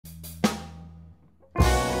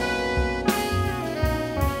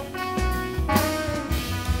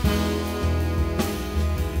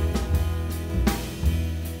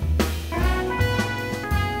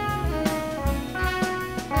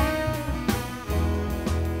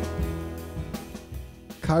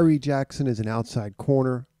Khyree Jackson is an outside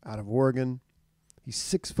corner out of Oregon. He's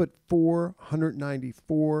 6'4",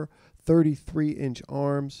 194, 33-inch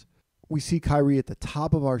arms. We see Khyree at the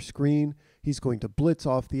top of our screen. He's going to blitz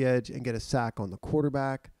off the edge and get a sack on the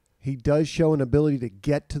quarterback. He does show an ability to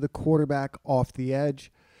get to the quarterback off the edge,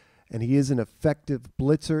 and he is an effective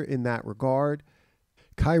blitzer in that regard.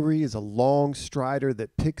 Khyree is a long strider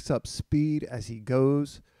that picks up speed as he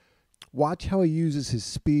goes. Watch how he uses his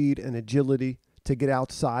speed and agility to get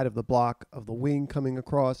outside of the block of the wing coming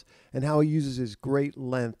across, and how he uses his great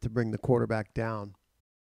length to bring the quarterback down.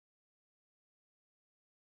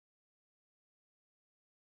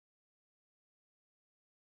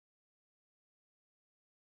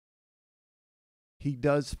 He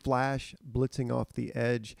does flash blitzing off the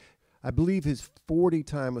edge. I believe his 40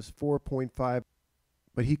 time was 4.5,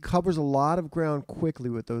 but he covers a lot of ground quickly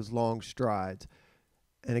with those long strides.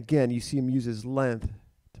 And again, you see him use his length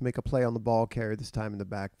to make a play on the ball carrier, this time in the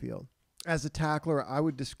backfield. As a tackler, I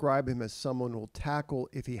would describe him as someone who will tackle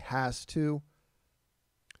if he has to.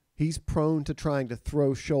 He's prone to trying to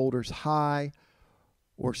throw shoulders high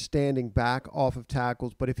or standing back off of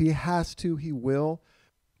tackles, but if he has to, he will.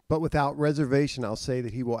 But without reservation, I'll say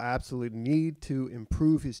that he will absolutely need to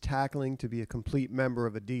improve his tackling to be a complete member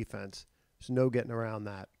of a defense. There's no getting around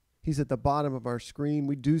that. He's at the bottom of our screen.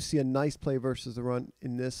 We do see a nice play versus the run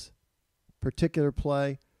in this particular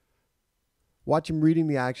play. Watch him reading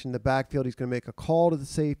the action in the backfield. He's going to make a call to the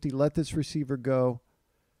safety, let this receiver go,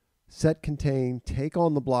 set, contain, take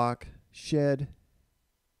on the block, shed,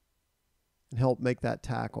 and help make that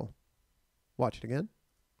tackle. Watch it again.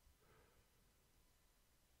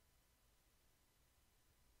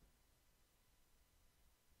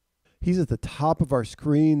 He's at the top of our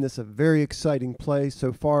screen. This is a very exciting play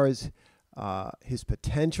so far as his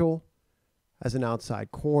potential as an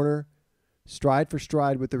outside corner. Stride for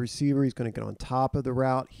stride with the receiver. He's going to get on top of the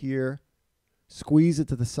route here. Squeeze it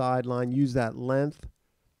to the sideline. Use that length.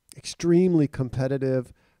 Extremely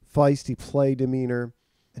competitive, feisty play demeanor,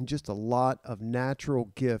 and just a lot of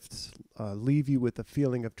natural gifts leave you with a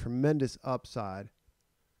feeling of tremendous upside.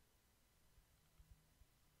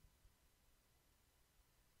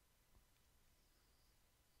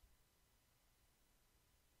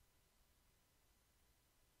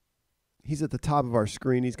 He's at the top of our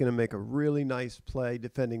screen. He's going to make a really nice play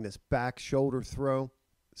defending this back shoulder throw,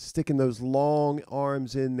 sticking those long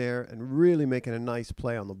arms in there and really making a nice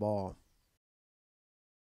play on the ball.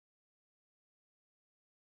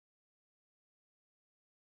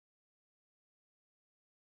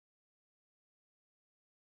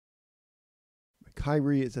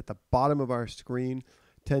 Khyree is at the bottom of our screen,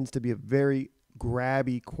 tends to be a very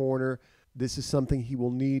grabby corner. This is something he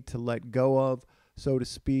will need to let go of, so to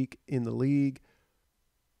speak, in the league.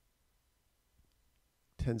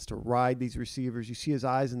 Tends to ride these receivers. You see his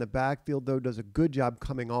eyes in the backfield, though, does a good job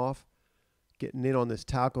coming off, getting in on this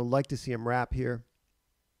tackle. Like to see him wrap here.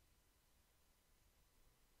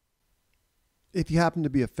 If you happen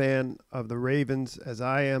to be a fan of the Ravens, as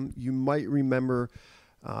I am, you might remember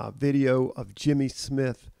a video of Jimmy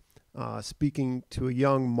Smith speaking to a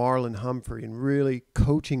young Marlon Humphrey and really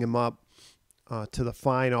coaching him up to the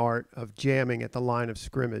fine art of jamming at the line of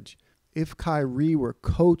scrimmage. If Khyree were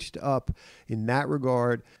coached up in that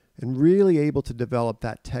regard and really able to develop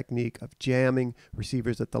that technique of jamming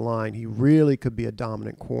receivers at the line, he really could be a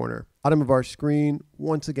dominant corner. Bottom of our screen,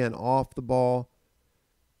 once again off the ball.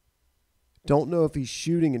 Don't know if he's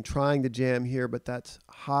shooting and trying to jam here, but that's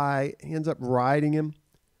high. He ends up riding him,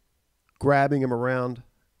 grabbing him around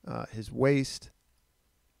his waist.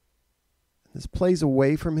 This plays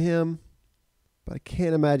away from him, but I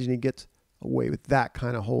can't imagine he gets away with that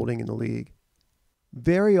kind of holding in the league.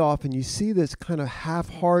 Very often you see this kind of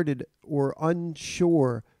half-hearted or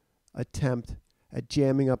unsure attempt at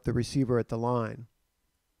jamming up the receiver at the line.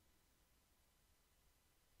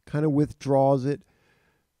 Kind of withdraws it.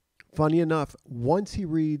 Funny enough, once he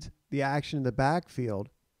reads the action in the backfield,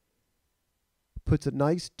 puts a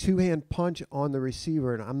nice two-hand punch on the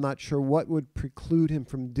receiver, and I'm not sure what would preclude him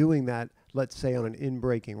from doing that, let's say on an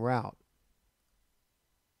in-breaking route.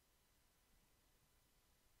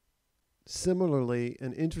 Similarly,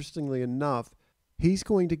 and interestingly enough, he's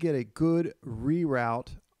going to get a good reroute,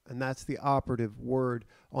 and that's the operative word,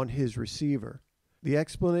 on his receiver. The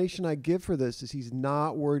explanation I give for this is he's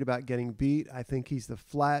not worried about getting beat. I think he's the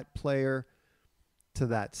flat player to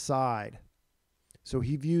that side. So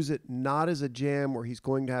he views it not as a jam where he's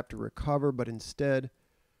going to have to recover, but instead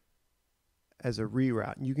as a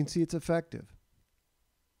reroute. And you can see it's effective.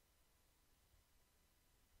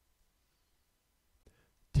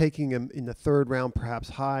 Taking him in the third round, perhaps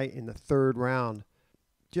high in the third round,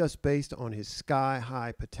 just based on his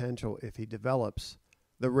sky-high potential if he develops.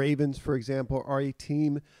 The Ravens, for example, are a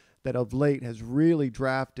team that of late has really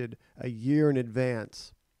drafted a year in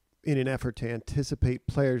advance in an effort to anticipate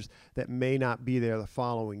players that may not be there the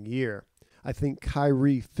following year. I think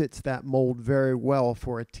Khyree fits that mold very well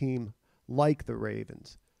for a team like the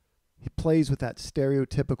Ravens. He plays with that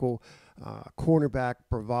stereotypical cornerback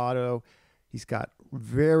bravado. He's got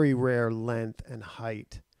very rare length and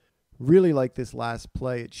height. Really like this last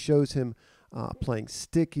play. It shows him playing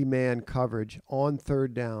sticky man coverage on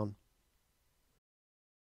third down.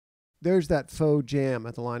 There's that faux jam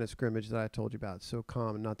at the line of scrimmage that I told you about. It's so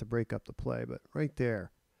common not to break up the play, but right there.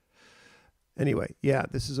 Anyway, yeah,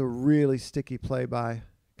 this is a really sticky play by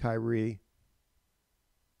Khyree.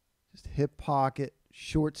 Just hip pocket,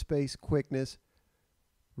 short space quickness.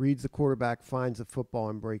 Reads the quarterback, finds the football,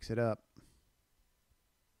 and breaks it up.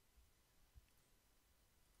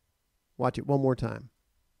 Watch it one more time.